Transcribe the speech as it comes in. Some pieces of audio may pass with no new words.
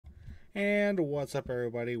And what's up,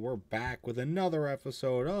 everybody? We're back with another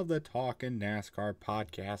episode of the Talkin' NASCAR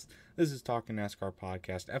podcast. This is Talkin' NASCAR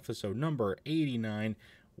podcast, episode number 89.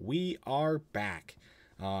 We are back.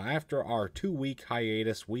 After our 2-week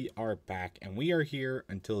hiatus, we are back, and we are here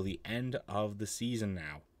until the end of the season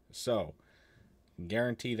now. So,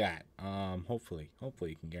 guarantee that. Hopefully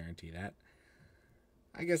you can guarantee that.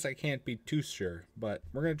 I guess I can't be too sure, but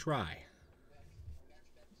we're gonna try.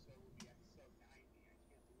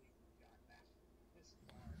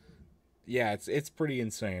 Yeah, it's pretty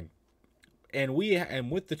insane. And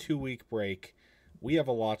with the 2-week break, we have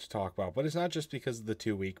a lot to talk about. But it's not just because of the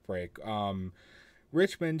 2-week break.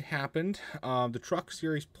 Richmond happened. The Truck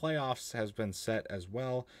Series playoffs has been set as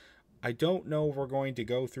well. I don't know if we're going to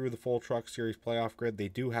go through the full Truck Series playoff grid. They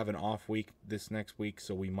do have an off week this next week,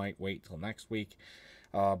 so we might wait till next week.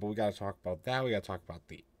 But we got to talk about that. We got to talk about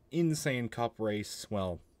the insane Cup race.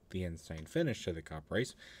 Well, the insane finish to the Cup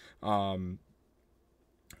race.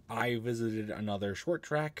 I visited another short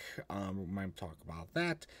track. We might talk about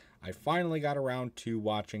that. I finally got around to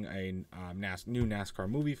watching a new NASCAR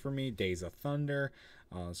movie for me, Days of Thunder.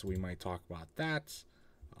 So we might talk about that.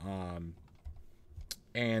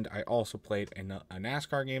 And I also played a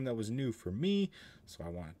NASCAR game that was new for me. So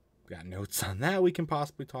got notes on that we can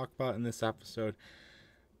possibly talk about in this episode.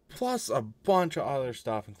 Plus a bunch of other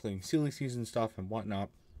stuff, including silly season stuff and whatnot.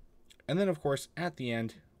 And then, of course, at the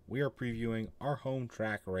end, we are previewing our home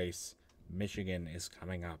track race. Michigan is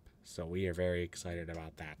coming up, so we are very excited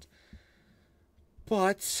about that.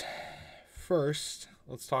 But first,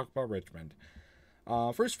 let's talk about Richmond.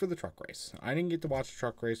 First, for the truck race. I didn't get to watch the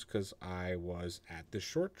truck race because I was at the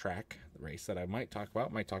short track race that I might talk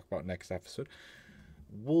about next episode.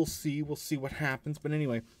 We'll see what happens. But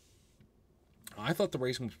anyway, I thought the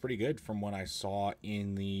racing was pretty good from what I saw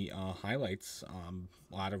in the highlights.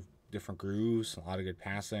 A lot of different grooves, a lot of good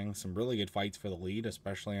passing, some really good fights for the lead,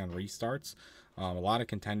 especially on restarts. A lot of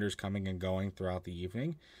contenders coming and going throughout the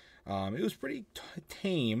evening. It was pretty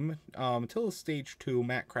tame until stage 2.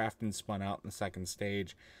 Matt Crafton spun out in the second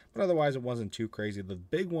stage, but otherwise it wasn't too crazy. The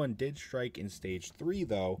big one did strike in stage 3,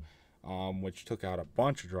 though, which took out a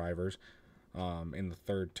bunch of drivers in the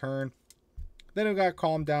third turn. Then it got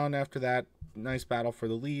calmed down after that. Nice battle for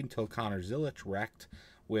the lead until Connor Zilisch wrecked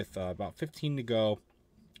with about 15 to go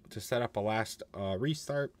to set up a last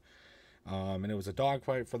restart. And it was a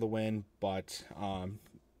dogfight for the win, but some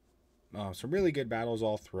really good battles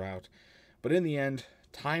all throughout. But in the end,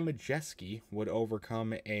 Ty Majeski would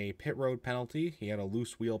overcome a pit road penalty. He had a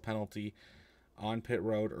loose wheel penalty on pit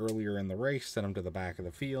road earlier in the race, sent him to the back of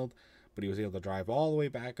the field, but he was able to drive all the way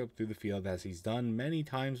back up through the field, as he's done many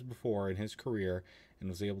times before in his career, and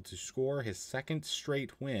was able to score his second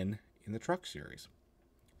straight win in the Truck Series.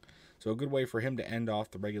 So a good way for him to end off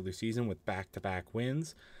the regular season with back-to-back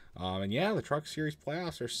wins. And yeah, the Truck Series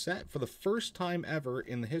playoffs are set. For the first time ever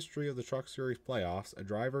in the history of the Truck Series playoffs, a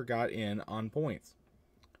driver got in on points.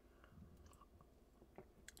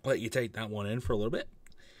 Let you take that one in for a little bit.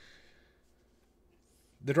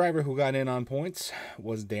 The driver who got in on points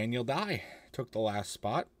was Daniel Dye. Took the last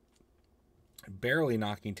spot, barely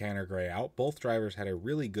knocking Tanner Gray out. Both drivers had a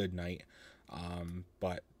really good night,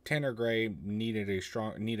 but Tanner Gray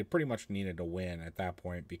pretty much needed a win at that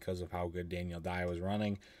point because of how good Daniel Dye was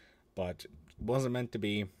running, but wasn't meant to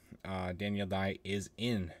be. Daniel Dye is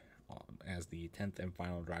in as the 10th and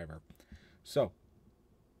final driver. So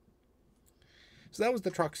that was the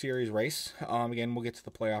Truck Series race. Again, we'll get to the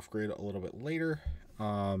playoff grid a little bit later.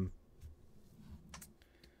 But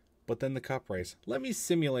then the Cup race. Let me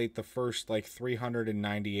simulate the first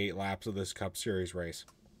 398 laps of this Cup Series race.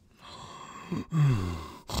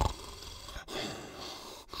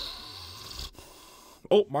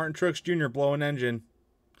 Oh, Martin Truex Jr. blowing engine.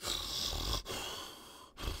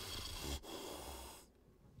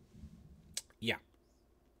 Yeah.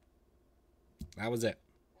 That was it.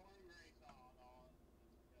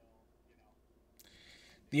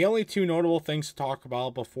 The only two notable things to talk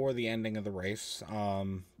about before the ending of the race.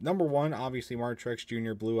 Number one, obviously Martin Truex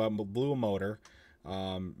Jr. blew a motor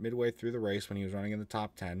midway through the race when he was running in the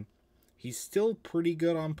top 10. He's still pretty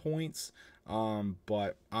good on points,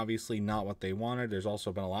 but obviously not what they wanted. There's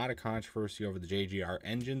also been a lot of controversy over the JGR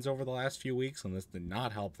engines over the last few weeks, and this did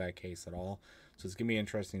not help that case at all. So it's going to be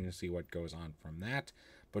interesting to see what goes on from that.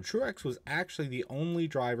 But Truex was actually the only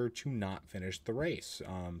driver to not finish the race.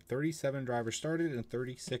 37 drivers started and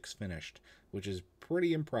 36 finished, which is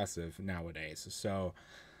pretty impressive nowadays. So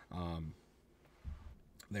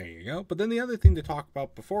there you go. But then the other thing to talk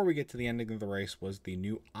about before we get to the ending of the race was the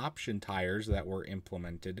new option tires that were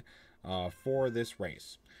implemented for this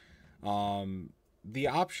race. The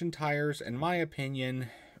option tires, in my opinion,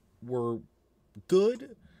 were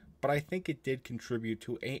good, but I think it did contribute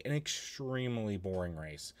to an extremely boring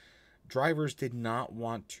race. Drivers did not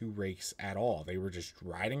want to race at all. They were just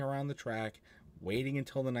riding around the track, waiting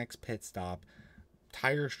until the next pit stop.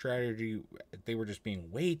 Tire strategy, they were just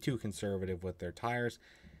being way too conservative with their tires,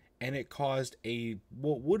 and it caused a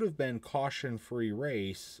what would have been caution-free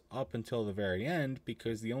race up until the very end,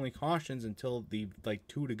 because the only cautions until the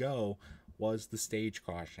 2 to go was the stage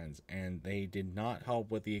cautions, and they did not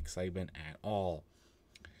help with the excitement at all.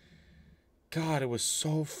 God, it was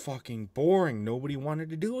so fucking boring. Nobody wanted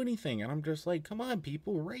to do anything. And I'm just like, come on,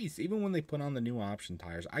 people, race. Even when they put on the new option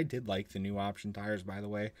tires. I did like the new option tires, by the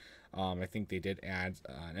way. I think they did add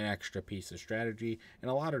an extra piece of strategy.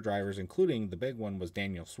 And a lot of drivers, including the big one, was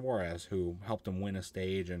Daniel Suarez, who helped him win a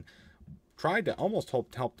stage and tried to almost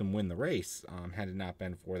helped him win the race. Had it not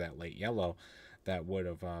been for that late yellow, that would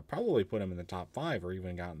have probably put him in the top 5 or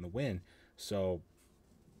even gotten the win. So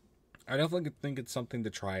I definitely think it's something to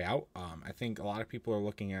try out. I think a lot of people are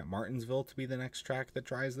looking at Martinsville to be the next track that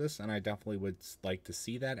tries this, and I definitely would like to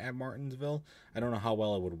see that at Martinsville. I don't know how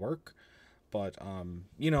well it would work, but I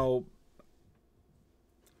didn't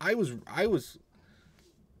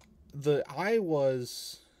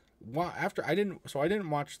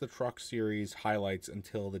watch the Truck Series highlights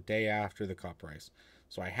until the day after the Cup race,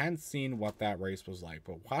 so I hadn't seen what that race was like.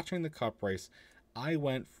 But watching the Cup race, I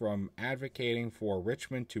went from advocating for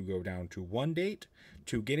Richmond to go down to 1 date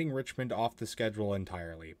to getting Richmond off the schedule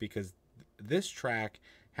entirely, because this track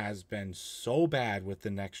has been so bad with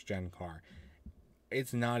the next gen car.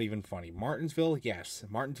 It's not even funny. Martinsville, yes,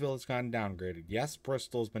 Martinsville has gotten downgraded. Yes,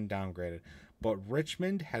 Bristol's been downgraded, but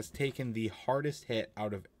Richmond has taken the hardest hit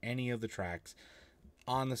out of any of the tracks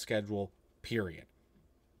on the schedule, period.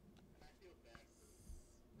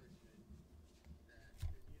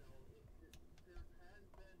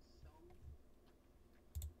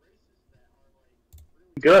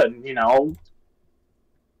 Good,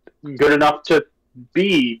 good enough to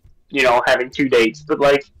be, having 2 dates, but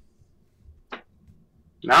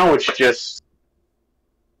now it's just,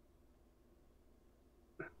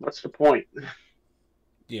 what's the point?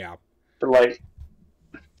 Yeah. For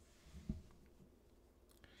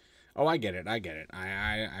Oh, I get it. I don't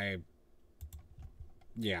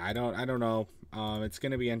know. It's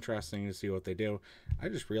going to be interesting to see what they do. I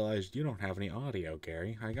just realized you don't have any audio,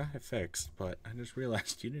 Gary. I got it fixed, but I just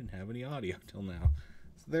realized you didn't have any audio till now.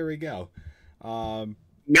 So there we go. Now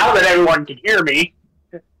that everyone can hear me,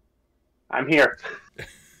 I'm here.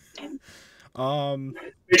 Make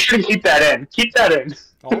sure to keep that in. Keep that in.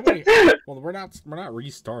 Well, we're not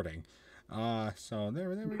restarting. So there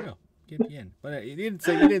we go. Get you in. But you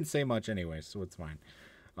didn't say much anyway, so it's fine.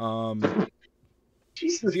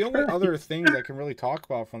 The only other things I can really talk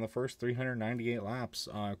about from the first 398 laps,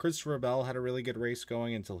 Christopher Bell had a really good race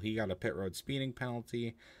going until he got a pit road speeding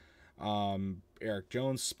penalty. Eric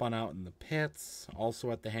Jones spun out in the pits, also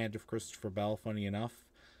at the hand of Christopher Bell, funny enough.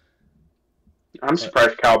 I'm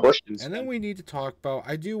surprised Kyle Busch didn't. And then we need to talk about,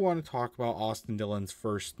 I do want to talk about Austin Dillon's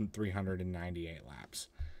first 398 laps,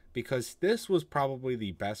 because this was probably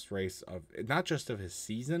the best race of, not just of his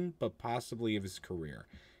season, but possibly of his career.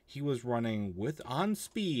 He was running on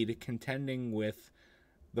speed, contending with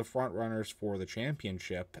the front runners for the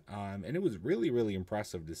championship, and it was really, really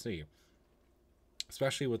impressive to see,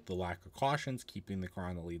 especially with the lack of cautions, keeping the car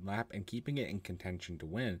on the lead lap, and keeping it in contention to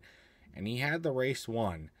win. And he had the race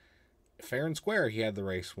won. Fair and square, he had the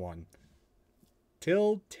race won.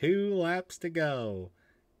 Till 2 laps to go.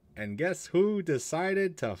 And guess who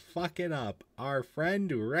decided to fuck it up? Our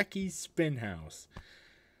friend Ricky Spinhouse.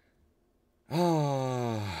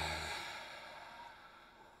 Oh.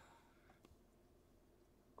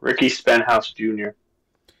 Ricky Spinhouse Jr.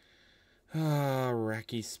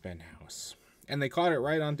 Ricky Spinhouse. And they caught it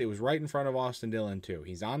it was right in front of Austin Dillon too.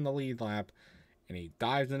 He's on the lead lap, and he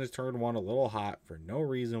dives into turn 1 a little hot for no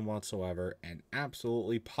reason whatsoever, and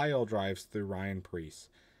absolutely pile drives through Ryan Preece,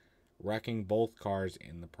 wrecking both cars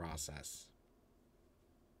in the process.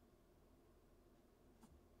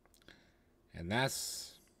 And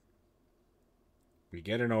we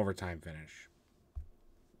get an overtime finish.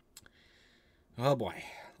 Oh boy,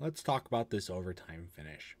 let's talk about this overtime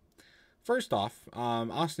finish. First off,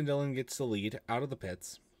 Austin Dillon gets the lead out of the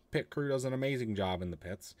pits. Pit crew does an amazing job in the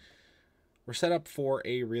pits. We're set up for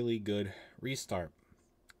a really good restart.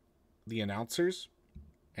 The announcers,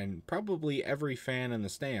 and probably every fan in the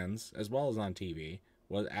stands, as well as on TV,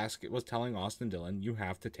 was telling Austin Dillon, you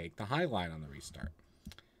have to take the high line on the restart.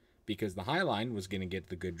 Because the high line was going to get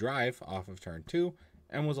the good drive off of turn 2,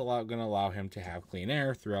 and was going to allow him to have clean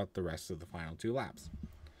air throughout the rest of the final 2 laps.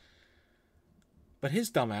 But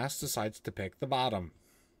his dumbass decides to pick the bottom.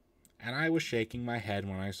 And I was shaking my head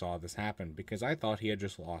when I saw this happen because I thought he had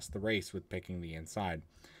just lost the race with picking the inside.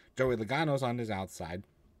 Joey Logano's on his outside.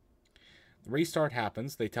 The restart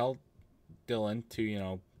happens. They tell Dillion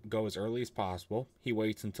to, go as early as possible. He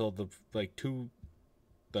waits until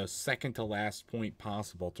the second to last point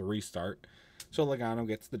possible to restart. So Logano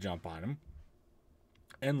gets the jump on him.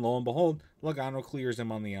 And lo and behold, Logano clears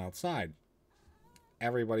him on the outside.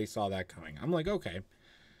 Everybody saw that coming. I'm like, okay,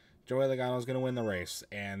 Joey Logano's going to win the race.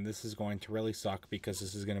 And this is going to really suck because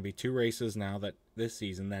this is going to be 2 races now that this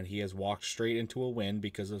season that he has walked straight into a win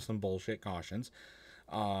because of some bullshit cautions.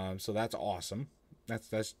 So that's awesome.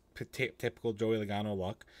 That's typical Joey Logano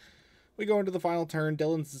luck. We go into the final turn.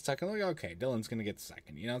 Dillon's the second. Like, okay, Dillon's going to get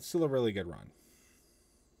second. It's still a really good run.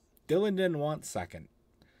 Dillion didn't want second.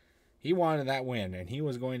 He wanted that win, and he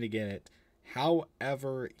was going to get it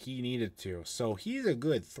however he needed to. So he's a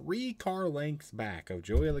good 3 car lengths back of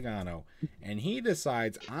Joey Logano, and he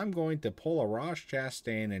decides, I'm going to pull a Ross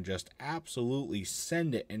Chastain and just absolutely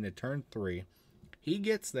send it into turn 3. He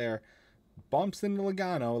gets there, bumps into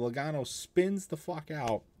Logano. Logano spins the fuck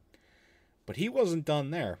out. But he wasn't done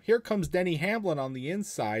there. Here comes Denny Hamlin on the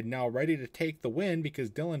inside, now ready to take the win because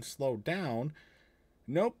Dillion slowed down.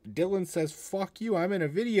 Nope, Dillion says, fuck you, I'm in a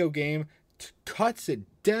video game. Cuts it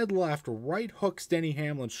dead left, right hooks Denny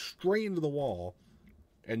Hamlin straight into the wall.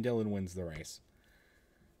 And Dillion wins the race.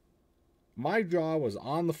 My jaw was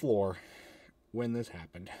on the floor when this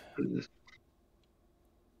happened.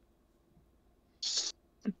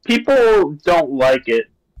 People don't like it.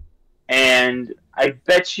 And I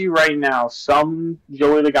bet you right now, some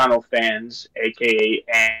Joey Logano fans, aka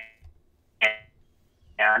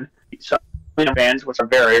and some fans, which are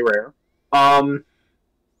very rare,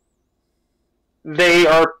 they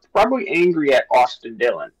are probably angry at Austin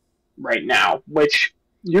Dillon right now, which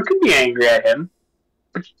you can be angry at him,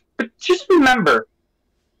 but just remember,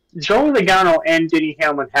 Joey Logano and Denny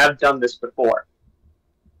Hamlin have done this before.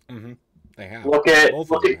 Mm-hmm. They have. Look at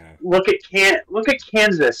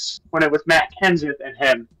Kansas when it was Matt Kenseth and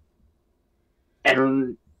him,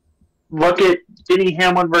 and look at Denny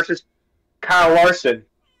Hamlin versus Kyle Larson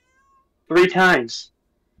 3 times.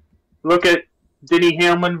 Look at Denny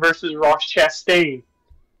Hamlin versus Ross Chastain.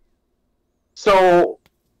 So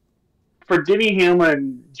for Denny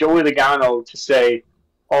Hamlin, Joey Logano to say,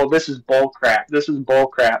 "Oh, this is bullcrap. This is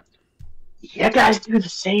bullcrap," you guys do the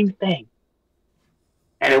same thing.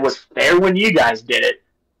 And it was fair when you guys did it,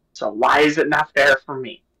 so why is it not fair for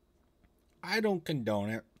me? I don't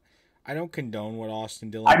condone it. I don't condone what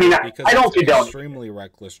Austin Dillon did because it's extremely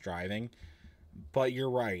reckless driving. But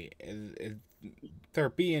you're right. They're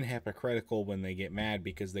being hypocritical when they get mad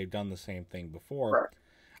because they've done the same thing before.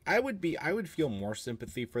 Right. I would feel more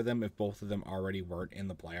sympathy for them if both of them already weren't in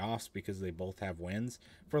the playoffs because they both have wins.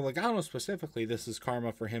 For Logano specifically, this is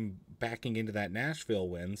karma for him backing into that Nashville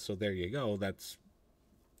win. So there you go. That's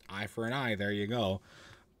eye for an eye. There you go.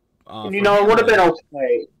 It would have been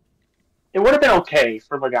okay. It would have been okay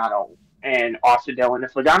for Logano and Austin Dillon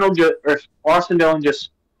if Austin Dillon just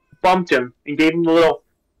bumped him and gave him a little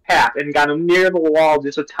tap and got him near the wall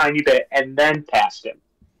just a tiny bit and then passed him.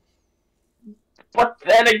 But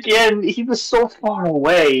then again, he was so far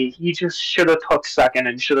away. He just should have took second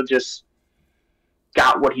and should have just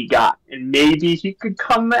got what he got. And maybe he could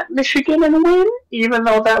come at Michigan and win, even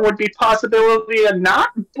though that would be possibility or not,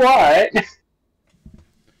 but...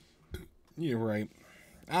 You're right.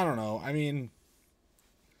 I don't know. I mean,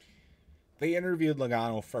 they interviewed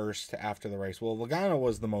Logano first after the race. Well, Logano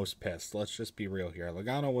was the most pissed. Let's just be real here.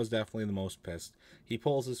 Logano was definitely the most pissed. He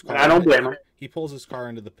pulls his car. I don't blame him. He pulls his car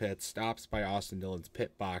into the pit, stops by Austin Dillon's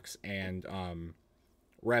pit box, and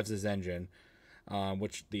revs his engine,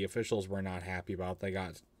 which the officials were not happy about. They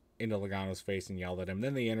got into Logano's face and yelled at him.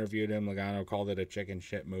 Then they interviewed him. Logano called it a chicken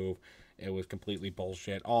shit move. It was completely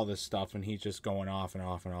bullshit. All this stuff, and he's just going off and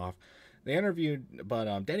off and off. They interviewed,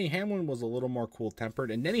 but Denny Hamlin was a little more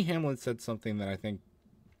cool-tempered, and Denny Hamlin said something that I think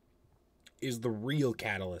is the real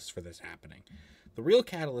catalyst for this happening. The real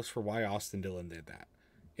catalyst for why Austin Dillon did that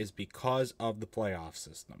is because of the playoff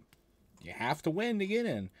system. You have to win to get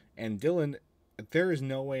in, and Dillon, there is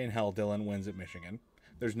no way in hell Dillon wins at Michigan.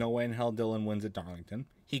 There's no way in hell Dillon wins at Darlington.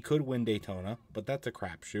 He could win Daytona, but that's a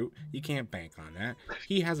crapshoot. You can't bank on that.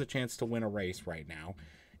 He has a chance to win a race right now,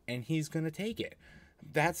 and he's going to take it.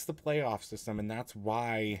 That's the playoff system, and that's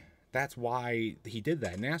why he did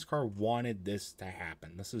that. NASCAR wanted this to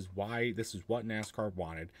happen. This is what NASCAR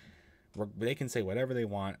wanted. They can say whatever they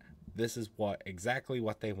want. This is exactly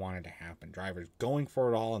what they wanted to happen. Drivers going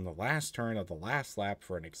for it all in the last turn of the last lap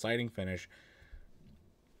for an exciting finish.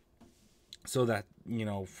 So that,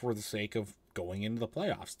 for the sake of going into the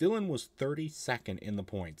playoffs. Dillion was 32nd in the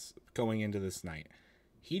points going into this night.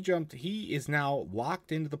 He is now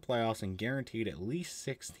locked into the playoffs and guaranteed at least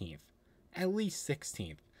 16th. At least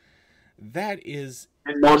 16th. That is...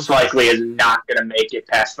 And most likely is not going to make it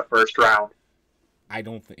past the first round. I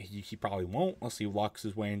don't think... He probably won't unless he lucks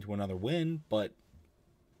his way into another win, but...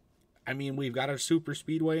 I mean, we've got a super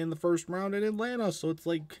speedway in the first round in Atlanta, so it's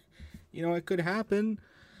like, you know, it could happen.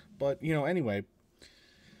 But, you know, anyway.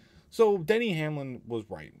 So, Denny Hamlin was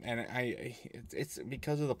right. And it's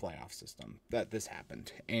because of the playoff system that this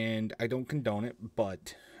happened. And I don't condone it,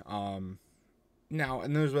 but, now,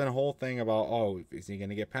 and there's been a whole thing about, oh, is he going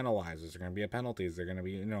to get penalized? Is there going to be a penalty? Is there going to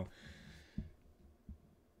be, you know.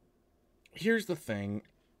 Here's the thing.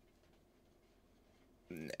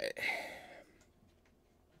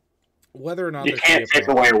 Whether or not you can't take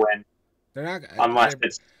away a win. They're not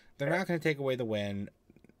going to take away the win.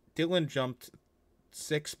 Dillion jumped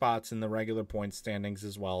 6 spots in the regular point standings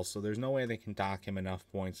as well, so there's no way they can dock him enough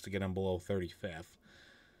points to get him below 35th.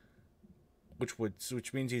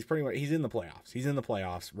 Which means he's in the playoffs. He's in the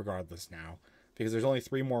playoffs regardless now, because there's only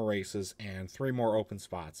 3 more races and 3 more open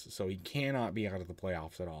spots, so he cannot be out of the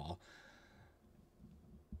playoffs at all.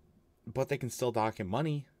 But they can still dock him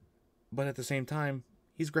money. But at the same time,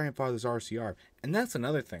 he's grandfather's RCR. And that's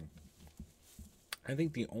another thing. I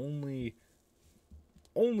think the only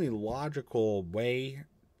logical way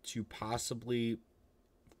to possibly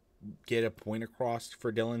get a point across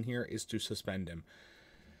for Dillion here is to suspend him.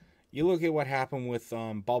 You look at what happened with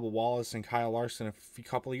Bubba Wallace and Kyle Larson a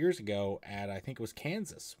couple of years ago at, I think it was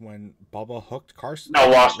Kansas, when Bubba hooked Carson. No,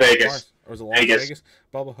 Las Vegas. Or was it Las Vegas?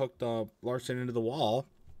 Bubba hooked Larson into the wall.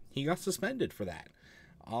 He got suspended for that.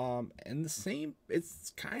 And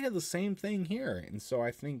it's kind of the same thing here. And so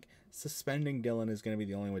I think suspending Dillion is going to be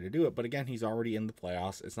the only way to do it. But again, he's already in the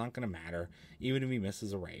playoffs. It's not going to matter, even if he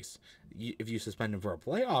misses a race. If you suspend him for a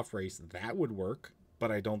playoff race, that would work.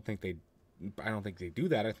 But I don't think they do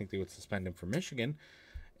that. I think they would suspend him for Michigan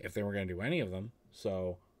if they were going to do any of them.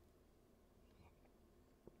 So,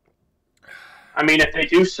 I mean, if they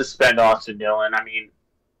do suspend Austin Dillion, I mean,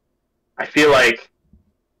 I feel like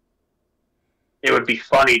it would be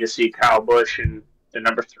funny to see Kyle Busch in the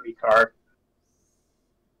number 3 car.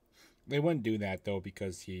 They wouldn't do that though,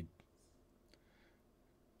 because he's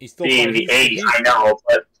still being the 8. I know,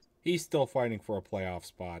 but he's still fighting for a playoff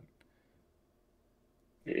spot.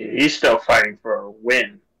 He's still fighting for a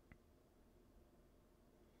win.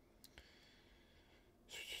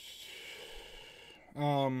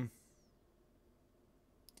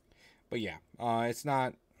 But yeah, it's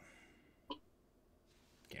not.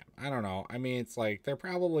 Yeah, I don't know. I mean, it's like they're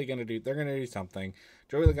gonna do something.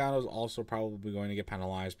 Joey Logano's also probably going to get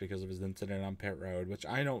penalized because of his incident on pit road, which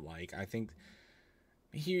I don't like. I think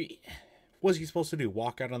what's he supposed to do?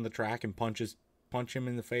 Walk out on the track and punch him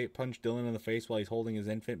in the face, punch Dillion in the face while he's holding his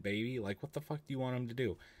infant baby? Like, what the fuck do you want him to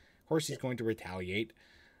do? Of course he's going to retaliate.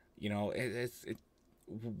 You know,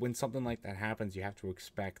 when something like that happens, you have to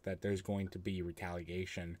expect that there's going to be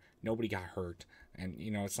retaliation. Nobody got hurt, and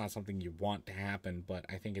you know, it's not something you want to happen, but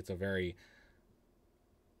I think it's a very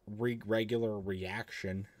regular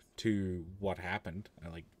reaction to what happened.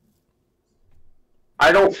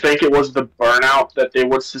 I don't think it was the burnout that they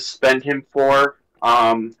would suspend him for.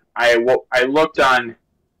 I looked on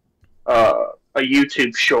a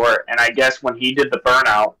YouTube short, and I guess when he did the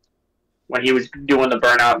burnout, when he was doing the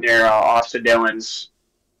burnout near Austin Dillon's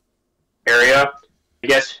area, I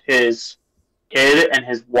guess his kid and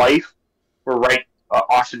his wife were right.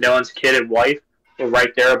 Austin Dillon's kid and wife were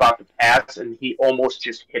right there about to pass, and he almost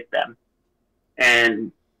just hit them.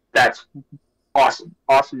 And that's awesome.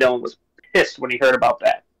 Austin Dillon was pissed when he heard about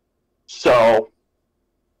that. So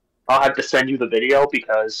I'll have to send you the video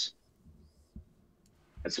because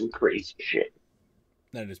that's some crazy shit.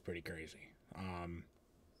 That is pretty crazy.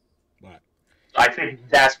 But I think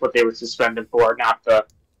that's what they were suspended for, not the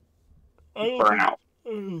burnout. I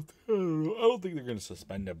don't think they're going to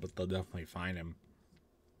suspend him, but they'll definitely fine him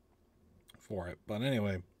for it. But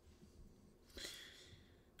anyway,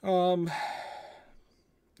 that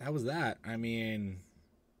was that. I mean,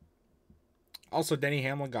 also Denny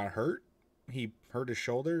Hamlin got hurt. He hurt his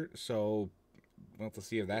shoulder, so we'll have to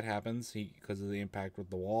see if that happens. Because of the impact with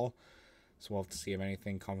the wall, so we'll have to see if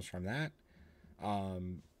anything comes from that.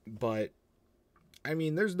 But I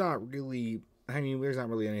mean, there's not really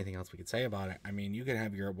anything else we could say about it. I mean, you can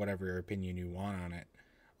have whatever opinion you want on it.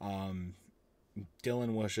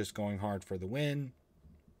 Dillion was just going hard for the win,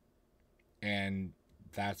 and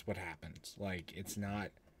that's what happens. Like, it's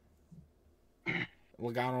not.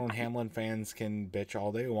 Logano and Hamlin fans can bitch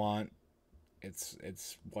all they want.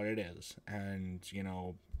 It's what it is, and you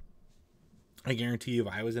know, I guarantee you,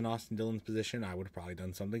 if I was in Austin Dillon's position, I would have probably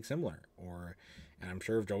done something similar. And I'm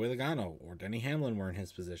sure if Joey Logano or Denny Hamlin were in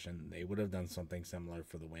his position, they would have done something similar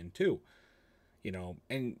for the win too.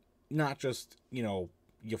 And not just, you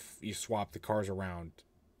swap the cars around.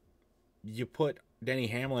 You put Denny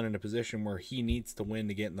Hamlin in a position where he needs to win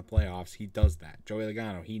to get in the playoffs. He does that. Joey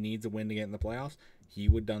Logano, he needs a win to get in the playoffs. He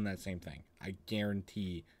would have done that same thing. I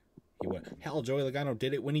guarantee he would. Hell, Joey Logano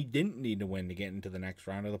did it when he didn't need to win to get into the next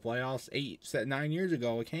round of the playoffs 9 years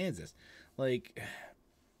ago with Kansas. Joey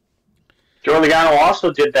Logano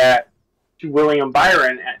also did that to William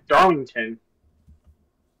Byron at Darlington,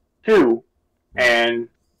 too. And,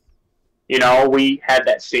 we had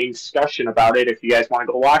that same discussion about it. If you guys want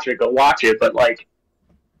to go watch it, go watch it. But,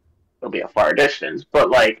 it'll be a far distance. But,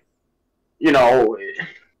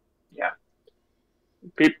 yeah.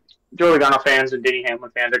 Joey Logano fans and Denny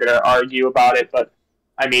Hamlin fans are going to argue about it. But,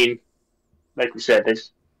 I mean, like we said,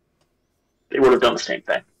 they would have done the same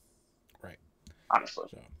thing. Right. Honestly.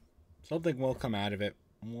 So, something will come out of it.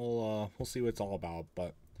 We'll see what it's all about.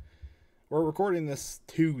 But we're recording this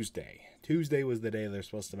Tuesday. Tuesday was the day they're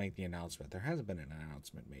supposed to make the announcement. There hasn't been an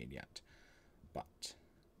announcement made yet. But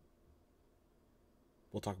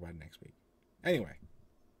we'll talk about it next week. Anyway.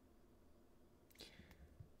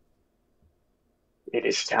 It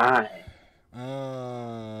is time.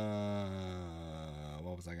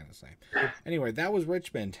 What was I going to say? Anyway, that was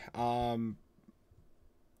Richmond.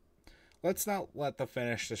 Let's not let the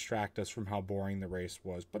finish distract us from how boring the race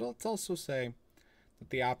was. But let's also say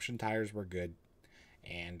that the option tires were good.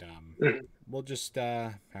 And we'll just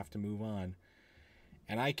have to move on.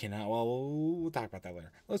 And I cannot... Well, we'll talk about that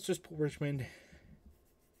later. Let's just put Richmond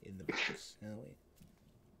in the box.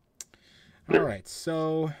 All right,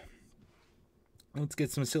 so let's get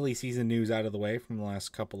some silly season news out of the way from the last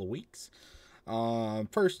couple of weeks.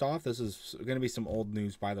 First off, this is going to be some old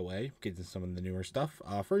news, by the way, getting some of the newer stuff.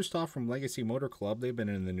 First off, from Legacy Motor Club, they've been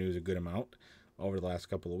in the news a good amount over the last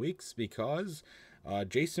couple of weeks because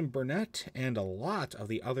Jason Burnett and a lot of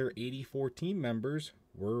the other 84 team members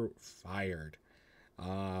were fired,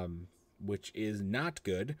 which is not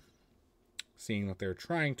good, seeing that they're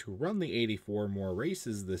trying to run the 84 more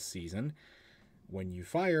races this season. When you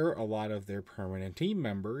fire a lot of their permanent team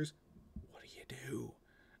members, what do you do?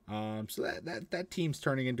 So that team's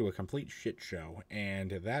turning into a complete shit show,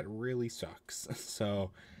 and that really sucks.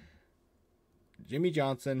 So Jimmy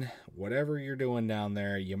Johnson, whatever you're doing down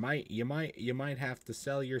there, you might have to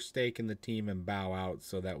sell your stake in the team and bow out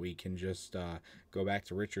so that we can just go back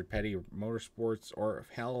to Richard Petty Motorsports, or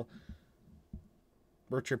hell,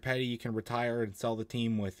 Richard Petty, you can retire and sell the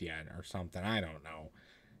team with you or something. I don't know.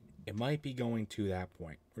 It might be going to that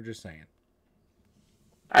point. We're just saying.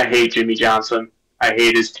 I hate Jimmy Johnson. I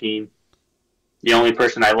hate his team. The only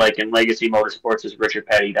person I like in Legacy Motorsports is Richard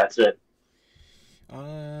Petty. That's it.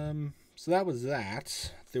 So that was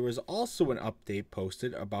that. There was also an update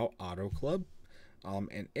posted about Auto Club,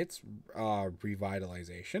 and its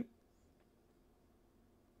revitalization.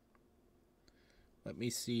 Let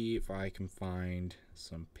me see if I can find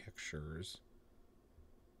some pictures.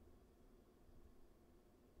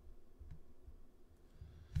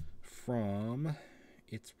 From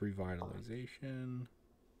its revitalization.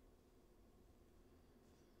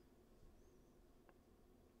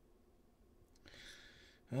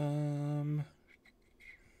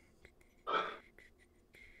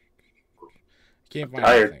 Can't find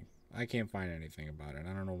anything. I can't find anything about it.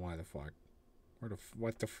 I don't know why the fuck.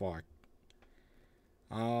 What the fuck?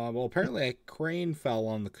 Well, apparently a crane fell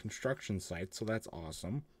on the construction site, so that's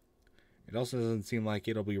awesome. It also doesn't seem like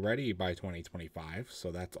it'll be ready by 2025,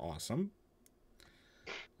 so that's awesome.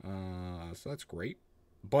 So that's great.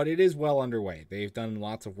 But it is well underway. They've done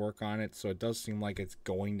lots of work on it, so it does seem like it's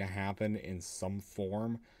going to happen in some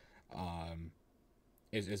form.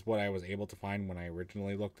 Is what I was able to find when I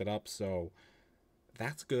originally looked it up, so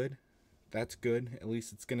that's good. That's good. At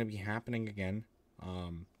least it's going to be happening again.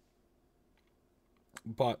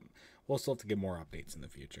 But we'll still have to get more updates in the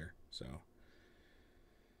future, so...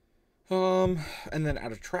 and then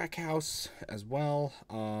out of Trackhouse as well.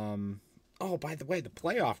 Oh, by the way, the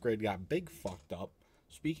playoff grid got big fucked up.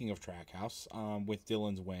 Speaking of Trackhouse, with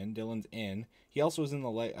Dylan's win. Dylan's in. He also was in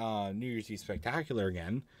the New Year's Eve Spectacular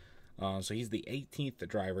again. So he's the 18th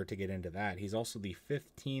driver to get into that. He's also the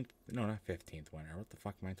 15th, no, not 15th winner. What the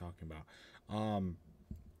fuck am I talking about?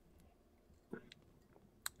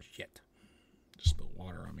 Shit. Just spilled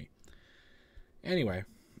water on me. Anyway.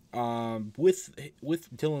 With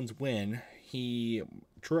Dylan's win,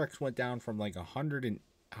 Truex went down from like 100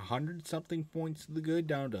 something points to the good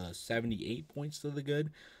down to 78 points to the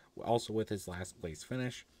good. Also with his last place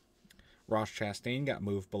finish. Ross Chastain got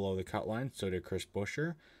moved below the cut line. So did Chris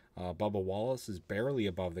Buescher. Bubba Wallace is barely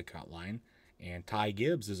above the cut line. And Ty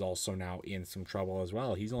Gibbs is also now in some trouble as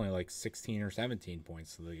well. He's only like 16 or 17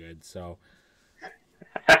 points to the good. So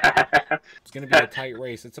it's going to be a tight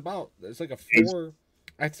race. It's like a 4.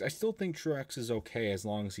 I still think Truex is okay as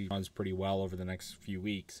long as he runs pretty well over the next few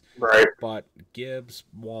weeks. Right. But Gibbs,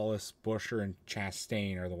 Wallace, Buescher, and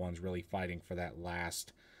Chastain are the ones really fighting for that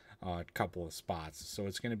last couple of spots. So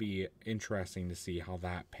it's going to be interesting to see how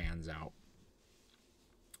that pans out.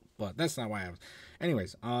 But that's not why I was.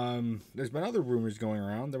 Anyways, there's been other rumors going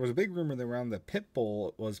around. There was a big rumor around that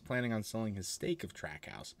Pitbull was planning on selling his stake of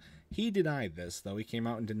Trackhouse. He denied this, though. He came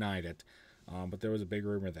out and denied it. But there was a big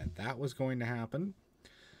rumor that that was going to happen.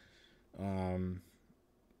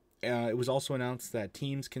 It was also announced that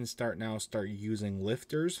teams can start using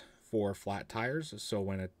lifters for flat tires. So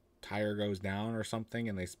when a tire goes down or something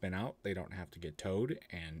and they spin out, they don't have to get towed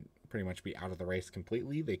and pretty much be out of the race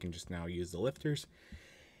completely. They can just now use the lifters.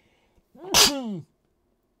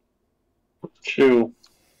 True.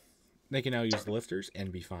 They can now use the lifters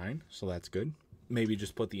and be fine, so that's good. Maybe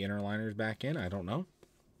just put the inner liners back in. I don't know.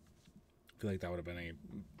 I feel like that would have been a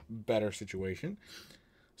better situation,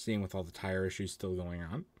 seeing with all the tire issues still going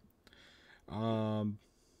on.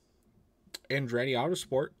 Andretti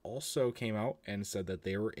Autosport also came out and said that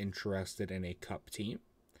they were interested in a Cup team.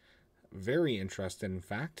 Very interested, in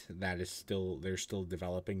fact. They're still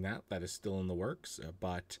developing that. That is still in the works,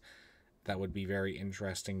 but that would be very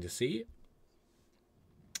interesting to see.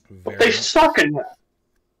 But they suck in that.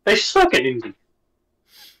 They suck at Indy.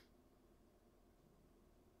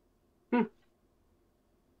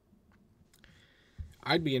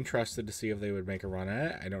 I'd be interested to see if they would make a run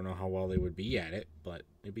at it. I don't know how well they would be at it, but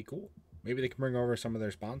it'd be cool. Maybe they can bring over some of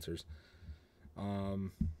their sponsors.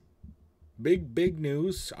 Big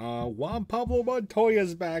news. Juan Pablo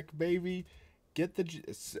Montoya's back, baby. Get the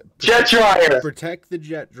jet dryer. Protect the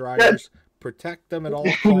jet dryers. Protect them at all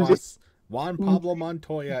costs. Juan Pablo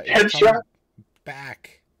Montoya is coming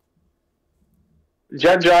back.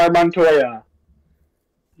 Jet dryer Montoya.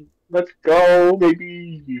 Let's go,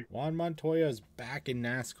 baby. Juan Montoya is back in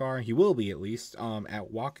NASCAR. He will be, at least,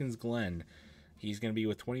 at Watkins Glen. He's going to be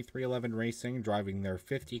with 2311 Racing, driving their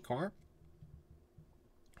 50 car.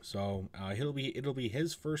 So it'll be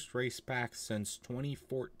his first race back since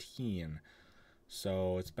 2014.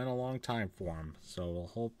 So it's been a long time for him. So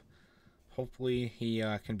we'll hopefully he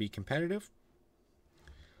can be competitive.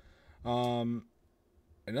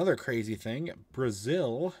 Another crazy thing,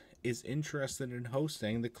 Brazil is interested in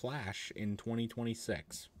hosting the Clash in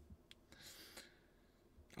 2026.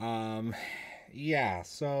 Yeah,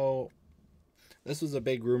 so this was a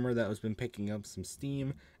big rumor that has been picking up some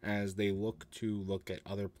steam as they look at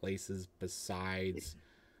other places besides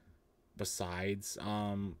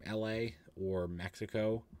LA or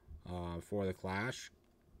Mexico for the Clash.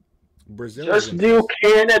 Brazil just do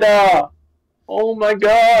Canada. Oh my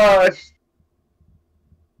gosh.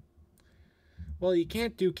 Well, you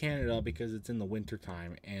can't do Canada because it's in the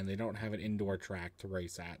wintertime and they don't have an indoor track to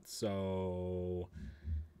race at. So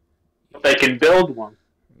they can build one.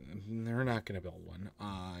 They're not going to build one.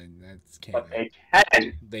 That's Canada. But they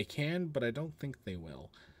can. They can, but I don't think they will.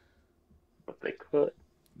 But they could.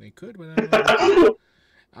 They could, but I don't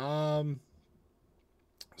know.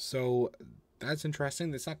 So that's interesting.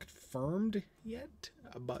 That's not confirmed yet,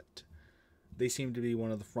 but they seem to be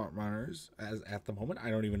one of the front runners at the moment. I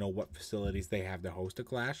don't even know what facilities they have to host a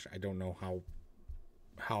Clash. I don't know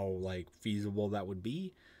how like feasible that would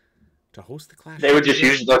be to host the Clash. They would just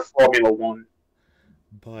use the Formula One.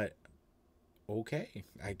 But okay,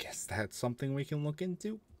 I guess that's something we can look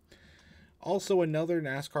into. Also, another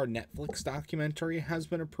NASCAR Netflix documentary has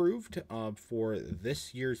been approved for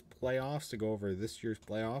this year's playoffs, to go over this year's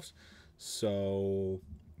playoffs. So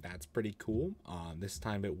that's pretty cool. This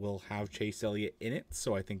time it will have Chase Elliott in it,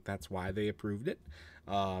 so I think that's why they approved it.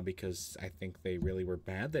 Because I think they really were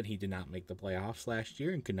bad that he did not make the playoffs last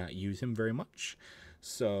year and could not use him very much.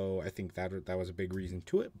 So I think that was a big reason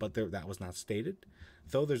to it, but that was not stated.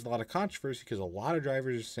 Though there's a lot of controversy because a lot of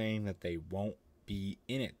drivers are saying that they won't be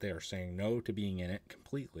in it. They are saying no to being in it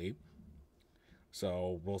completely.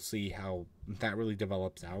 So we'll see how that really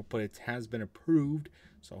develops out. But it has been approved,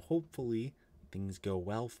 so hopefully things go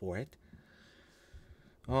well for it.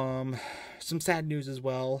 Some sad news as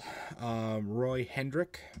well. Roy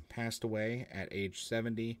Hendrick passed away at age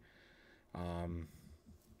 70.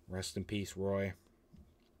 Rest in peace, Roy.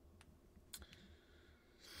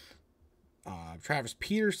 Travis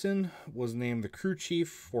Peterson was named the crew chief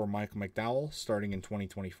for Michael McDowell starting in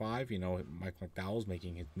 2025. You know, Michael McDowell's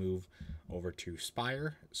making his move over to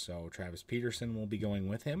Spire, so Travis Peterson will be going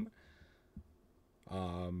with him.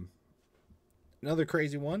 Another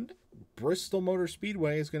crazy one, Bristol Motor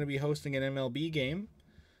Speedway is going to be hosting an MLB game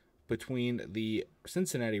between the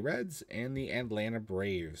Cincinnati Reds and the Atlanta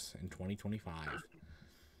Braves in 2025.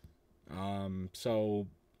 So,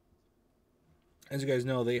 as you guys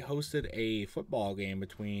know, they hosted a football game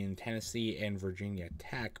between Tennessee and Virginia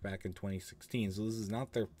Tech back in 2016. So this is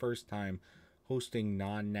not their first time hosting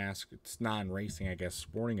non-racing, I guess,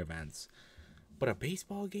 sporting events. But a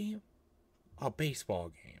baseball game? A baseball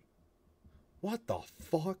game. What the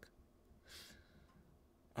fuck?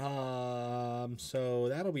 So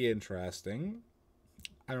that'll be interesting.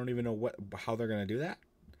 I don't even know how they're gonna do that.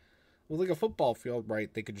 Well, like a football field,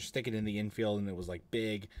 right? They could just stick it in the infield, and it was like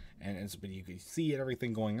big, and you could see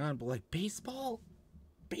everything going on. But like baseball,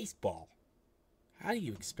 how do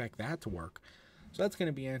you expect that to work? So that's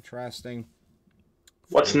gonna be interesting.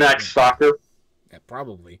 What's next, soccer? Yeah,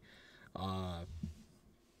 probably.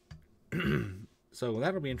 So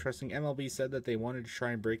that'll be interesting. MLB said that they wanted to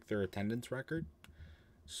try and break their attendance record.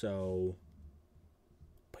 So,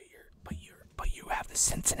 but you have the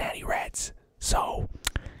Cincinnati Reds. So,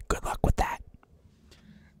 good luck with that.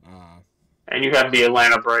 And you have the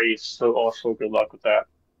Atlanta Braves. So also good luck with that.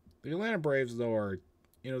 The Atlanta Braves, though, are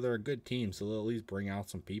they're a good team, so they'll at least bring out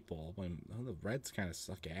some people. I mean, the Reds kind of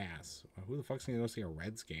suck ass. Who the fuck's gonna go see a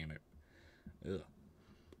Reds game? Ugh.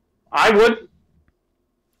 I would.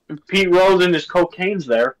 Pete Rose and his cocaine's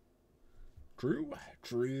there. True.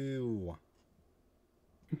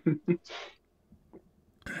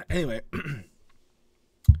 Anyway,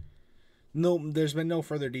 no, there's been no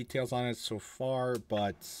further details on it so far,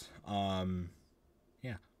 but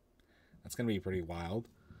yeah, that's gonna be pretty wild.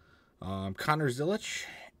 Connor Zilic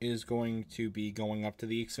is going to be going up to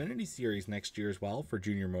the Xfinity Series next year as well for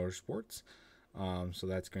Junior Motorsports. So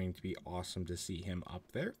that's going to be awesome to see him up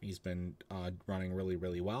there. He's been running really,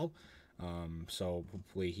 really well. So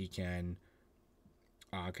hopefully he can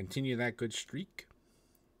continue that good streak.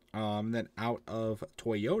 Then out of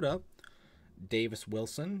Toyota, Davis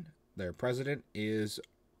Wilson, their president, is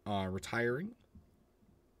retiring.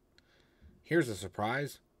 Here's a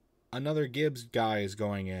surprise. Another Gibbs guy is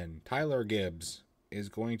going in. Tyler Gibbs is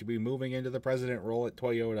going to be moving into the president role at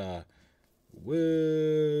Toyota. Woo!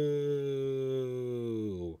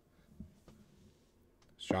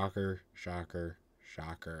 Shocker.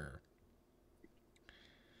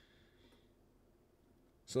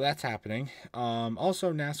 So that's happening.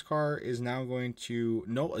 Also, NASCAR is now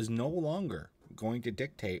no longer going to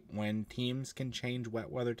dictate when teams can change wet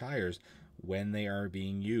weather tires when they are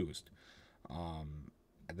being used.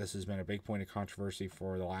 This has been a big point of controversy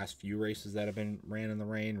for the last few races that have been ran in the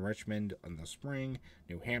rain. Richmond in the spring,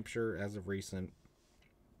 New Hampshire as of recent.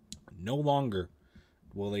 No longer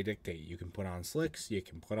will they dictate. You can put on slicks, you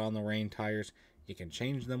can put on the rain tires, you can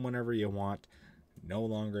change them whenever you want. No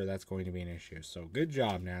longer that's going to be an issue. So good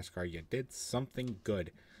job, NASCAR. You did something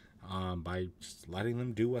good by just letting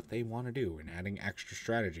them do what they want to do and adding extra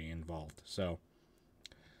strategy involved. So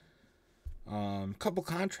couple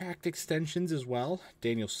contract extensions as well.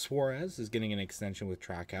 Daniel Suarez is getting an extension with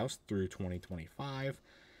Trackhouse through 2025.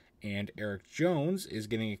 And Eric Jones is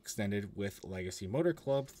getting extended with Legacy Motor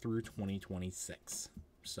Club through 2026.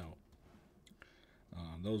 So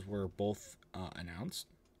those were both announced.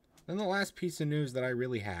 Then the last piece of news that I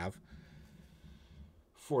really have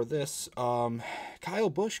for this, Kyle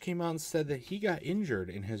Busch came out and said that he got injured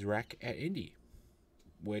in his wreck at Indy,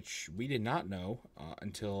 which we did not know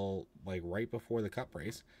until like right before the Cup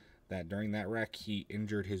race, that during that wreck he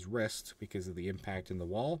injured his wrist because of the impact in the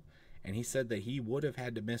wall, and he said that he would have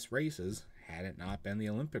had to miss races had it not been the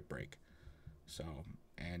Olympic break. So,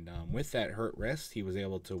 and with that hurt wrist, he was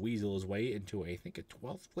able to weasel his way into I think a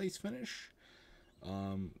 12th place finish,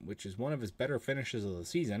 which is one of his better finishes of the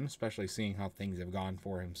season, especially seeing how things have gone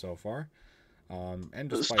for him so far.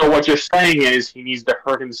 And so what you're saying is he needs to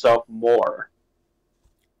hurt himself more.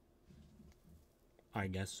 I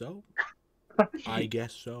guess so.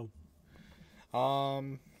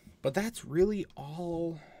 But that's really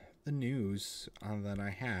all the news that I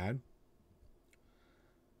had.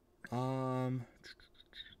 How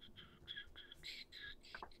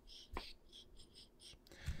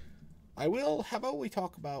about we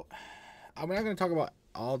talk about, I'm not going to talk about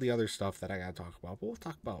all the other stuff that I got to talk about, but we'll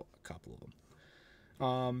talk about a couple of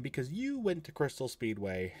them. Because you went to Crystal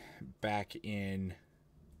Speedway back in,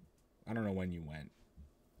 I don't know when you went.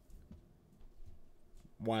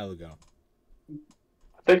 A while ago.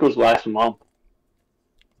 I think it was last month.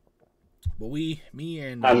 Well, me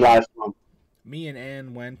and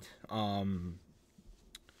Ann went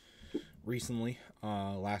recently,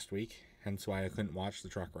 last week, hence why I couldn't watch the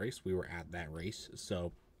truck race. We were at that race,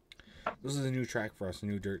 so this is a new track for us, a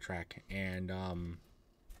new dirt track, and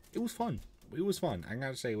it was fun. It was fun. I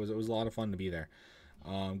gotta say, it was a lot of fun to be there.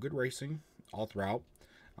 Good racing all throughout.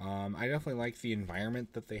 I definitely like the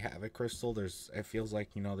environment that they have at Crystal. It feels like,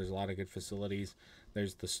 there's a lot of good facilities.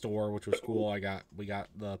 There's the store, which was cool. We got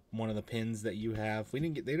one of the pins that you have. They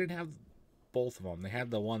didn't have both of them. They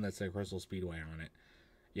had the one that said Crystal Speedway on it.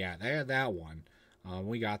 Yeah, they had that one.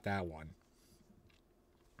 We got that one.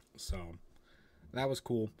 So that was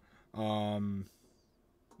cool.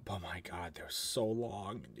 But my God, they're so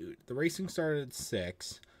long, dude. The racing started at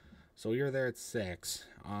 6. So we were there at 6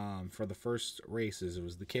 for the first races. It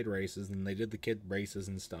was the kid races, and they did the kid races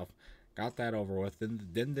and stuff. Got that over with.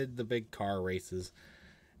 Then did the big car races.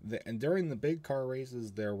 And during the big car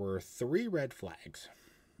races, there were 3 red flags.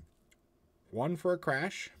 1 for a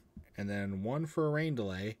crash, and then 1 for a rain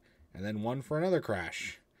delay, and then 1 for another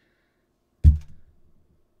crash.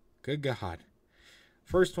 Good God.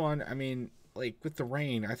 First one, I mean, like, with the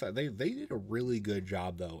rain, I thought they did a really good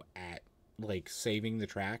job, though, at, like, saving the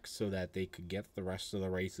track so that they could get the rest of the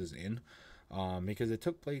races in. Because it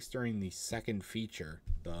took place during the second feature,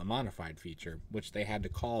 the modified feature, which they had to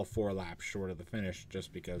call 4 laps short of the finish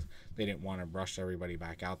just because they didn't want to rush everybody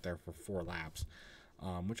back out there for 4 laps,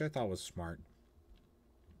 which I thought was smart.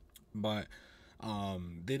 But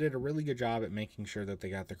they did a really good job at making sure that they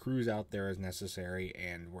got the crews out there as necessary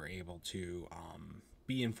and were able to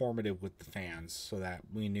be informative with the fans so that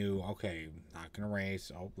we knew, okay, not going to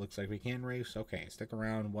race. Oh, looks like we can race. Okay, stick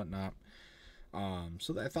around, whatnot.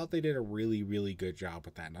 So I thought they did a really, really good job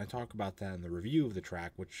with that. And I talk about that in the review of the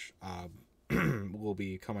track, which will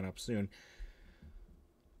be coming up soon.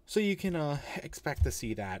 So you can expect to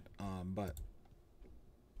see that. But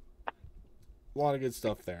a lot of good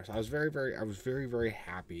stuff there. So I was very, very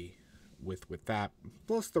happy with that.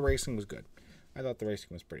 Plus the racing was good. I thought the racing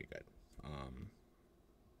was pretty good.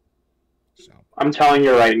 So I'm telling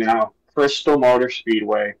you right now, Crystal Motor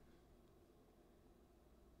Speedway.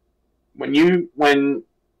 When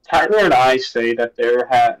Tyler and I say that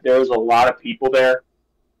there's a lot of people there,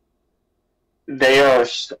 they are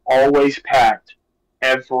always packed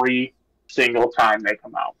every single time they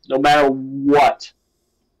come out, no matter what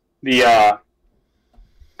the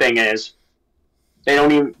thing is. They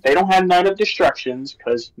don't have Night of Destructions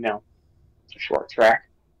because it's a short track.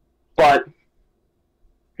 But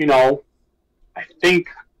I think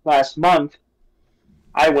last month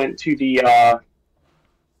I went to the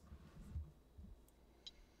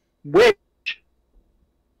which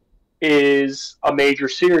is a major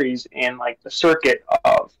series in like the circuit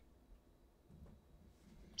of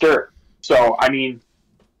dirt. So I mean,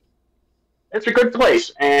 it's a good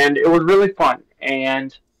place, and it was really fun.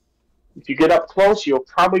 And if you get up close, you'll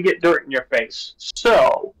probably get dirt in your face.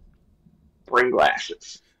 So bring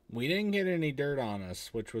glasses. We didn't get any dirt on us,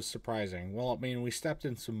 which was surprising. Well, I mean, we stepped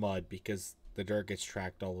in some mud because the dirt gets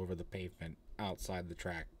tracked all over the pavement outside the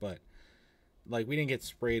track, but like we didn't get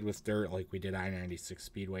sprayed with dirt like we did I-96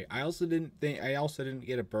 Speedway. I also didn't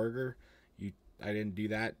get a burger. I didn't do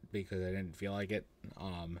that because I didn't feel like it.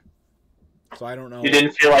 So I don't know. You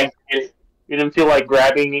didn't feel like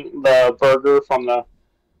grabbing the burger from the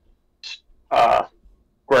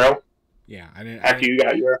grill? Yeah, I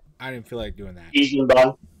didn't feel like doing that. Easy and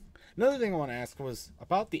done. Another thing I want to ask was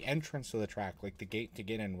about the entrance to the track, like the gate to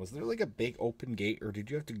get in. Was there like a big open gate, or did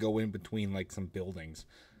you have to go in between like some buildings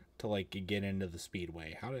to like get into the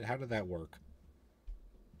speedway? How did that work?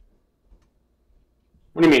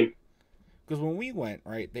 What do you mean? Because when we went,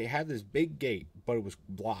 right, they had this big gate, but it was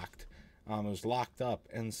blocked. It was locked up,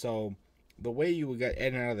 and so the way you would get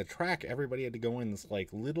in and out of the track, everybody had to go in this like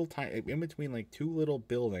little tiny, in between like 2 little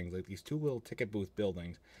buildings, like these 2 little ticket booth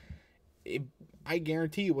buildings. I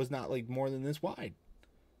guarantee it was not like more than this wide.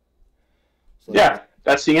 So, yeah,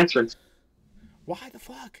 that's the entrance. Why the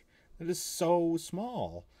fuck? That is so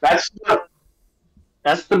small. That's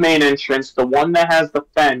the main entrance. The one that has the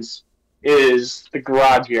fence is the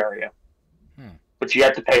garage area. But you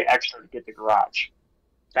have to pay extra to get the garage.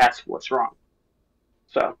 That's what's wrong.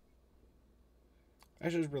 So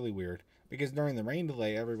that's just really weird. Because during the rain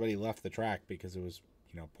delay, everybody left the track because it was,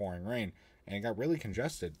 pouring rain. And it got really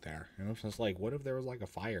congested there. So it's like, what if there was like a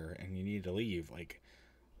fire and you needed to leave? Like,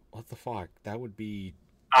 what the fuck? That would be...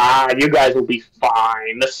 you guys will be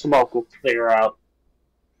fine. The smoke will clear out.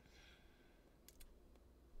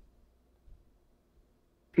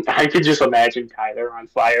 I could just imagine Tyler on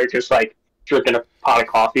fire, just like drinking a pot of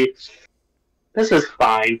coffee. This is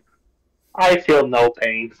fine. I feel no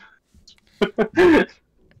pain. Dead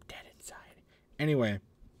inside. Anyway.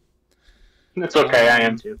 That's okay, I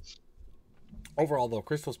am too. Overall, though,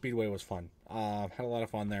 Crystal Speedway was fun. Had a lot of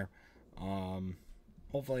fun there.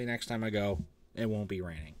 hopefully next time I go, it won't be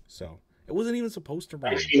raining. So it wasn't even supposed to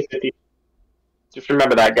rain. 1950. Just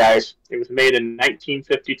remember that, guys. It was made in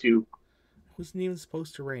 1952. It wasn't even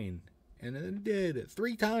supposed to rain. And it did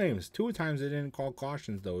 3 times. 2 times they didn't call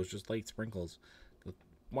cautions, though. It was just light sprinkles. The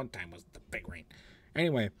one time was the big rain.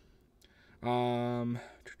 Anyway, the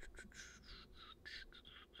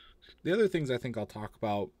other things I think I'll talk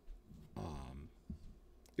about,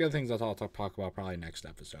 probably next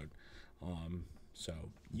episode. So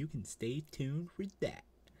you can stay tuned for that.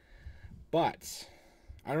 But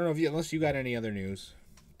I don't know unless you got any other news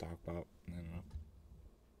to talk about. I don't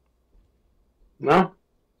know.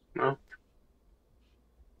 No.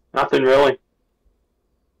 Nothing really.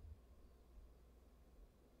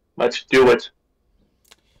 Let's do it.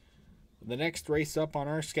 The next race up on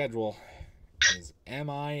our schedule is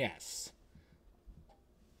MIS.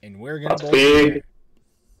 And we're going to both be there.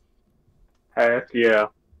 Heck yeah.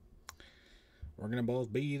 We're going to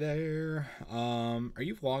both be there. Are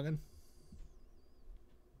you vlogging?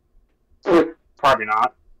 Probably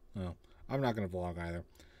not. No, I'm not going to vlog either.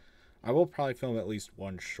 I will probably film at least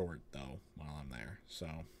one short, though, while I'm there. So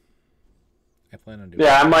I plan on doing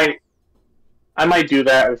that. I might do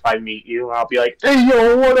that if I meet you. I'll be like, hey,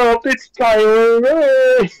 yo, what up? It's Tyler.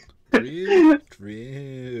 Hey.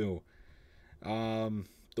 True.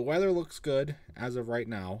 The weather looks good as of right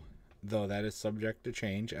now, though that is subject to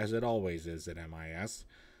change, as it always is at MIS.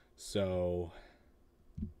 So,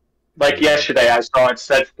 like yesterday, I saw it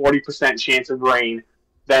said 40% chance of rain.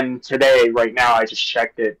 Then today, right now, I just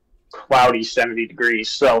checked it, cloudy, 70 degrees.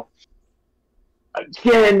 So,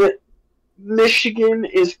 again, Michigan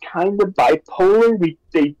is kind of bipolar.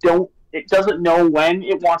 It doesn't know when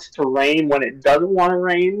it wants to rain, when it doesn't want to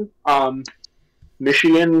rain.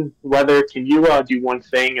 Michigan weather, can you do one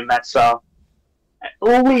thing, and that's at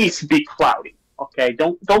least be cloudy. Okay,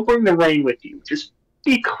 don't bring the rain with you. Just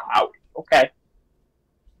be cloudy. Okay,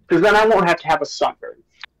 because then I won't have to have a sunburn.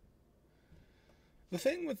 The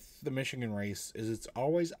thing with the Michigan race is it's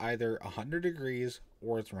always either 100 degrees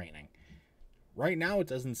or it's raining. Right now, it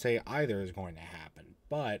doesn't say either is going to happen,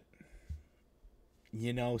 but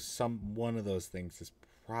one of those things is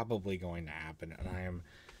probably going to happen, and I am.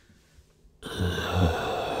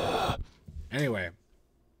 Anyway,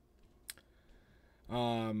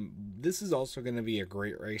 this is also going to be a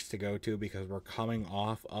great race to go to because we're coming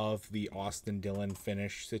off of the Austin Dillon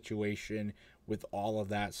finish situation with all of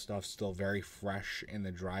that stuff still very fresh in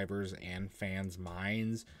the drivers' and fans'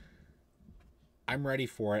 minds. I'm ready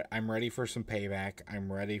for it. I'm ready for some payback.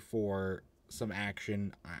 I'm ready for some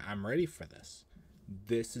action. I'm ready for this.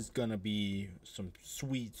 This is going to be some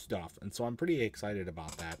sweet stuff. And so I'm pretty excited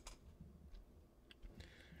about that.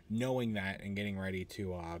 Knowing that and getting ready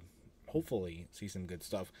to hopefully see some good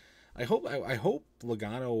stuff. I hope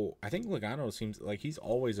Logano, I think Logano seems like he's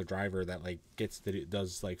always a driver that like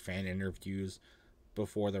does like fan interviews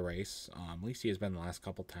before the race. At least he has been the last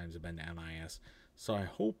couple times I've been to MIS. So I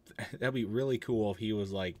hope that'd be really cool if he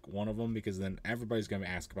was like one of them, because then everybody's gonna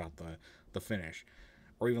ask about the finish,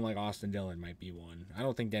 or even like Austin Dillon might be one. I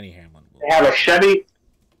don't think Denny Hamlin will. They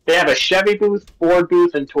have a Chevy booth, Ford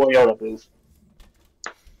booth, and Toyota booth.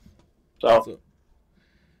 So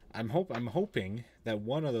I'm hoping that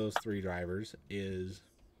one of those 3 drivers is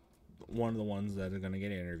one of the ones that are gonna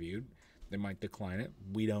get interviewed. They might decline it.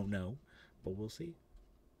 We don't know, but we'll see.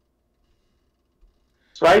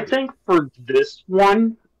 So I think for this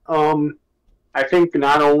one, I think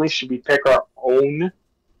not only should we pick our own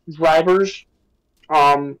drivers,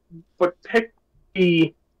 but pick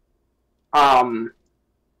the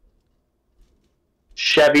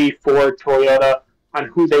Chevy, Ford, Toyota on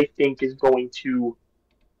who they think is going to,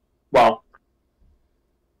 well,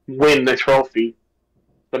 win the trophy,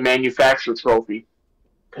 the manufacturer trophy,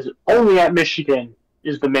 because only at Michigan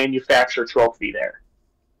is the manufacturer trophy there.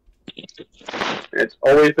 It's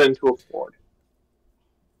always been to a Ford.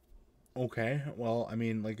 Okay, well, I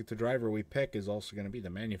mean, like the driver we pick is also going to be the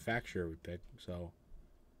manufacturer we pick, so.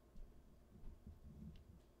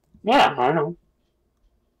 Yeah, I know.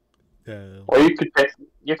 Or you could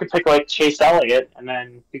pick like Chase Elliott, and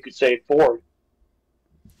then you could say Ford.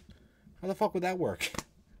 How the fuck would that work?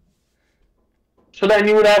 So then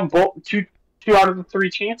you would have two out of the 3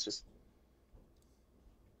 chances.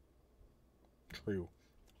 True,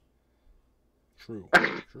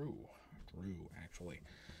 actually.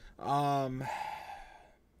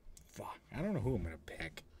 Fuck, I don't know who I'm gonna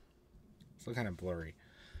pick. It's still kind of blurry.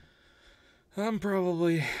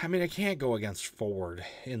 I can't go against Ford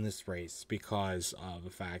in this race because of the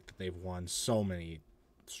fact that they've won so many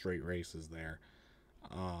straight races there.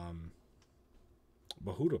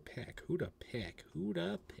 But who to pick?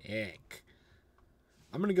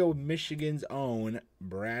 I'm going to go with Michigan's own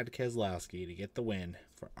Brad Keselowski to get the win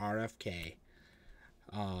for RFK.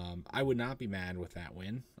 I would not be mad with that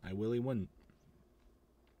win. I really wouldn't.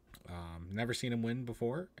 Never seen him win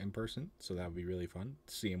before in person, so that would be really fun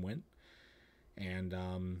to see him win. And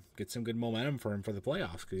get some good momentum for him for the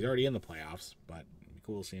playoffs, because he's already in the playoffs, but it'd be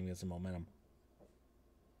cool to see him get some momentum.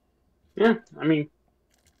 Yeah, I mean,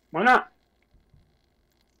 why not?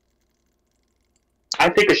 I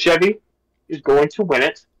think a Chevy is going to win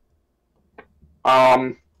it.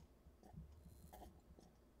 And,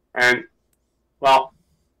 well,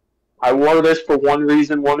 I wore this for one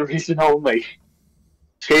reason only.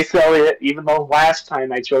 Chase Elliott, even though last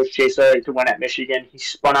time I chose Chase Elliott to win at Michigan, he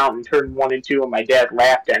spun out and turned 1 and 2, and my dad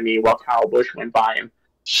laughed at me while Kyle Busch went by him.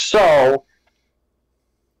 So,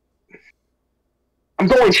 I'm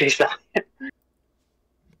going Chase Elliott.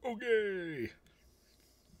 Okay.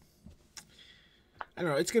 I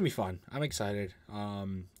don't know. It's going to be fun. I'm excited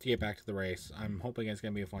to get back to the race. I'm hoping it's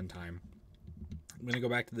going to be a fun time. I'm going to go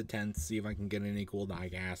back to the tents, see if I can get any cool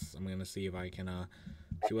diecasts. I'm going to see if I can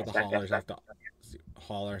see what the haulers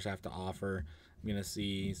have to offer. I'm going to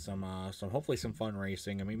see some hopefully some fun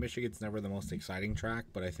racing. I mean, Michigan's never the most exciting track,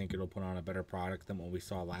 but I think it'll put on a better product than what we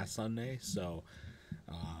saw last Sunday. So,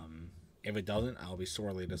 if it doesn't, I'll be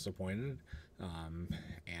sorely disappointed, and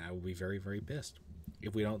I will be very, very pissed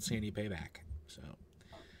if we don't see any payback. So,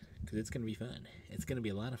 because it's going to be fun. It's going to be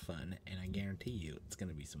a lot of fun, and I guarantee you it's going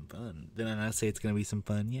to be some fun. Did I not say it's going to be some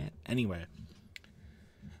fun yet? Anyway,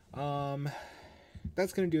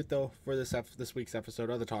 that's going to do it, though, for this week's episode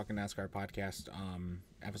of the Talking NASCAR podcast,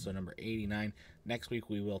 episode number 89. Next week,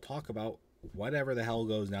 we will talk about whatever the hell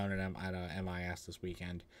goes down at MIS this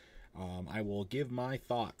weekend. I will give my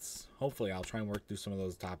thoughts. Hopefully, I'll try and work through some of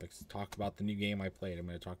those topics. Talk about the new game I played. I'm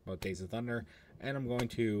going to talk about Days of Thunder, and I'm going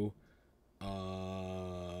to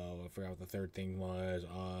I forgot what the third thing was.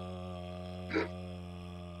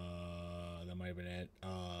 That might have been it.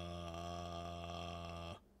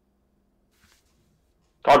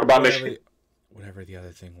 Talk about Michigan. Whatever the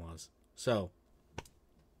other thing was. So,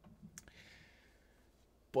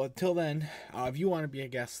 but until then, if you want to be a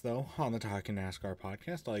guest, though, on the Talking NASCAR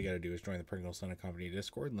podcast, all you got to do is join the Pringles Center Company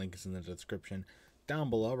Discord. Link is in the description down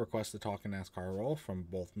below. Request the Talking NASCAR role from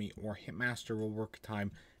both me or Hitmaster. Will work a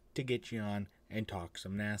time to get you on and talk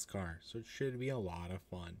some NASCAR. So it should be a lot of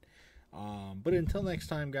fun. But until next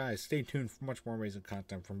time, guys, stay tuned for much more amazing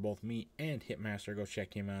content from both me and Hitmaster. Go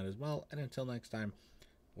check him out as well. And until next time,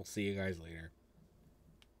 we'll see you guys later.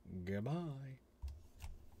 Goodbye.